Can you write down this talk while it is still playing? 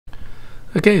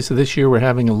Okay, so this year we're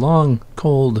having a long,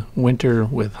 cold winter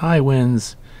with high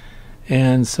winds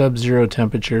and sub-zero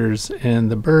temperatures, and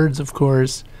the birds, of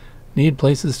course, need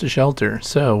places to shelter.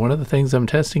 So one of the things I'm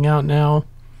testing out now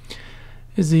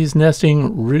is these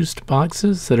nesting roost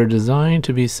boxes that are designed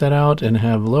to be set out and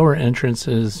have lower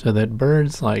entrances so that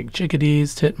birds like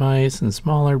chickadees, titmice, and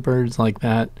smaller birds like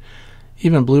that,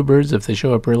 even bluebirds, if they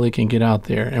show up early, can get out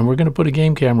there. And we're going to put a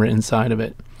game camera inside of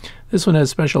it. This one has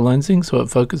special lensing, so it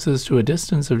focuses to a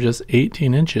distance of just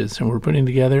 18 inches, and we're putting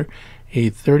together a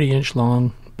 30-inch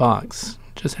long box.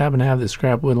 Just happen to have this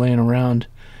scrap wood laying around,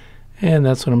 and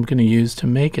that's what I'm going to use to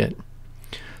make it.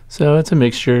 So it's a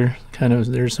mixture, kind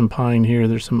of, there's some pine here,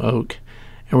 there's some oak,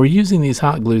 and we're using these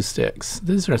hot glue sticks.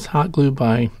 This is hot glue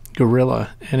by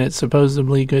Gorilla, and it's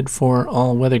supposedly good for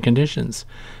all weather conditions.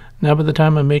 Now, by the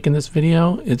time I'm making this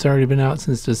video, it's already been out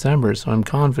since December, so I'm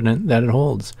confident that it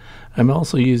holds. I'm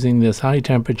also using this high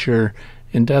temperature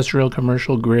industrial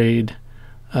commercial grade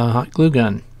hot glue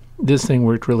gun. This thing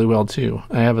worked really well too.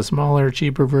 I have a smaller,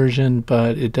 cheaper version,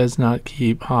 but it does not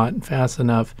keep hot fast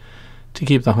enough to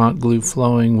keep the hot glue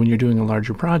flowing when you're doing a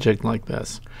larger project like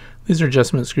this. These are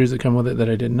adjustment screws that come with it that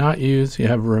I did not use. You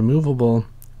have a removable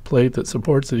plate that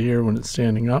supports it here when it's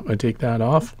standing up. I take that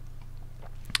off.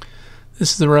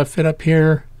 This is the rough fit up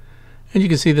here, and you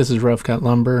can see this is rough cut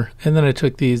lumber. And then I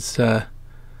took these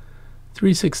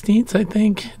 3/16, I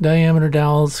think, diameter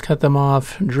dowels, cut them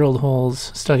off, drilled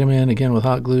holes, stuck them in again with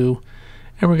hot glue,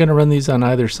 and we're going to run these on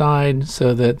either side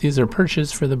so that these are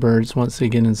perches for the birds once they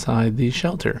get inside the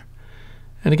shelter.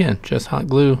 And again, just hot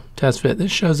glue, test fit.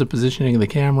 This shows the positioning of the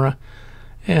camera,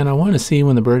 and I want to see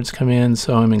when the birds come in,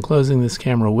 so I'm enclosing this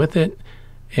camera with it.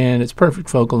 And its perfect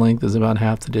focal length is about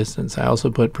half the distance. I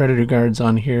also put predator guards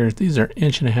on here. These are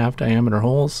 1.5-inch diameter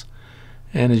holes,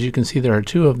 and as you can see, there are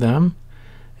 2 of them,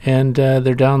 and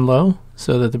they're down low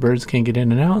so that the birds can get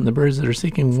in and out, and the birds that are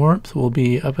seeking warmth will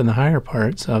be up in the higher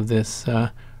parts of this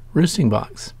roosting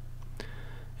box.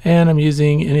 And I'm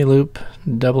using any loop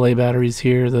AA batteries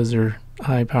here. Those are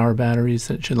high power batteries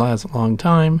that should last a long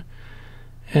time.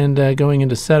 And going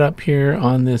into setup here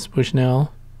on this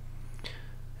Bushnell.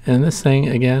 And this thing,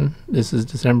 again, this is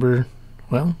December,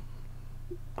 well,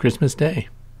 Christmas Day.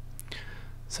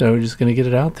 So we're just going to get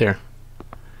it out there.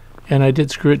 And I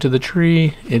did screw it to the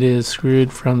tree. It is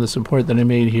screwed from the support that I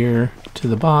made here to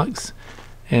the box.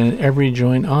 And every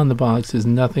joint on the box is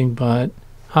nothing but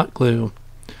hot glue.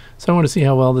 So I want to see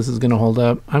how well this is going to hold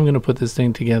up. I'm going to put this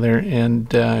thing together and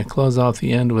close off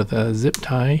the end with a zip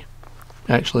tie.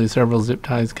 Actually, several zip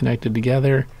ties connected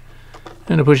together.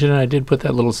 And to push it in, I did put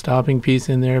that little stopping piece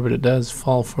in there, but it does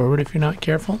fall forward if you're not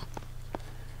careful.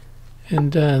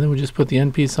 And then we just put the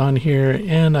end piece on here,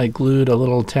 and I glued a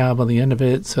little tab on the end of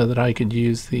it so that I could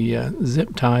use the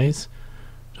zip ties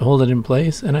to hold it in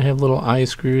place. And I have little eye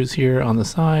screws here on the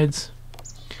sides.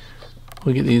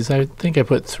 We'll get these. I think I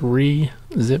put 3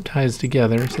 zip ties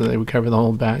together so that they would cover the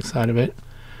whole back side of it.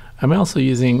 I'm also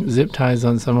using zip ties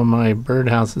on some of my bird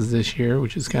houses this year,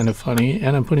 which is kind of funny,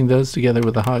 and I'm putting those together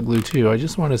with the hot glue too. I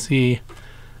just want to see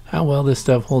how well this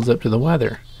stuff holds up to the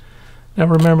weather. Now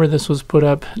remember, this was put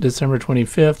up December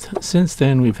 25th. Since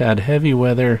then we've had heavy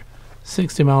weather,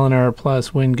 60-mile-an-hour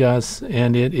plus wind gusts,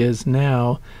 and it is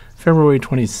now February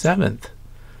 27th.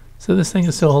 So this thing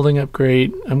is still holding up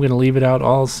great. I'm going to leave it out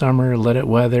all summer, let it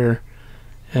weather,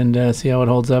 and see how it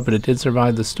holds up. But it did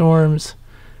survive the storms.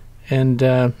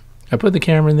 And I put the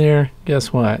camera in there.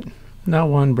 Guess what? Not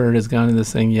one bird has gone in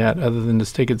this thing yet other than to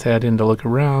stick its head in to look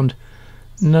around.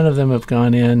 None of them have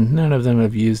gone in. None of them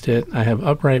have used it. I have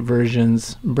upright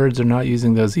versions. Birds are not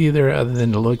using those either other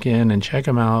than to look in and check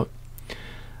them out.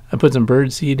 I put some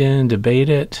bird seed in to bait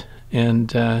it, and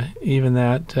even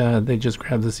that, they just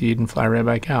grab the seed and fly right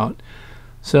back out.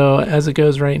 So as it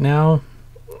goes right now,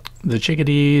 the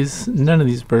chickadees, none of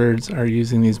these birds are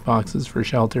using these boxes for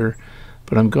shelter.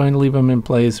 But I'm going to leave them in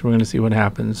place. We're going to see what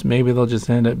happens. Maybe they'll just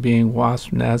end up being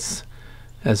wasp nests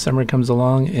as summer comes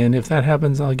along. And if that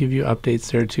happens, I'll give you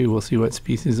updates there too. We'll see what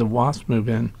species of wasps move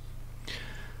in.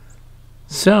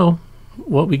 So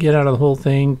what we get out of the whole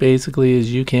thing basically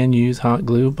is you can use hot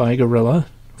glue by Gorilla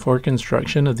for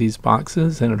construction of these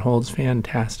boxes, and it holds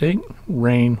fantastic.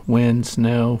 Rain, wind,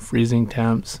 snow, freezing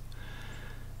temps.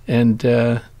 And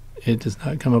it does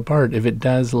not come apart. If it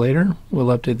does later, we'll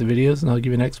update the videos and I'll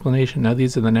give you an explanation. Now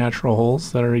these are the natural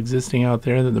holes that are existing out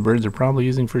there that the birds are probably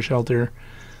using for shelter.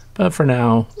 But for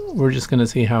now, we're just going to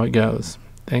see how it goes.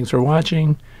 Thanks for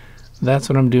watching. That's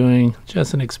what I'm doing.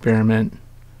 Just an experiment.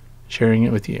 Sharing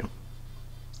it with you.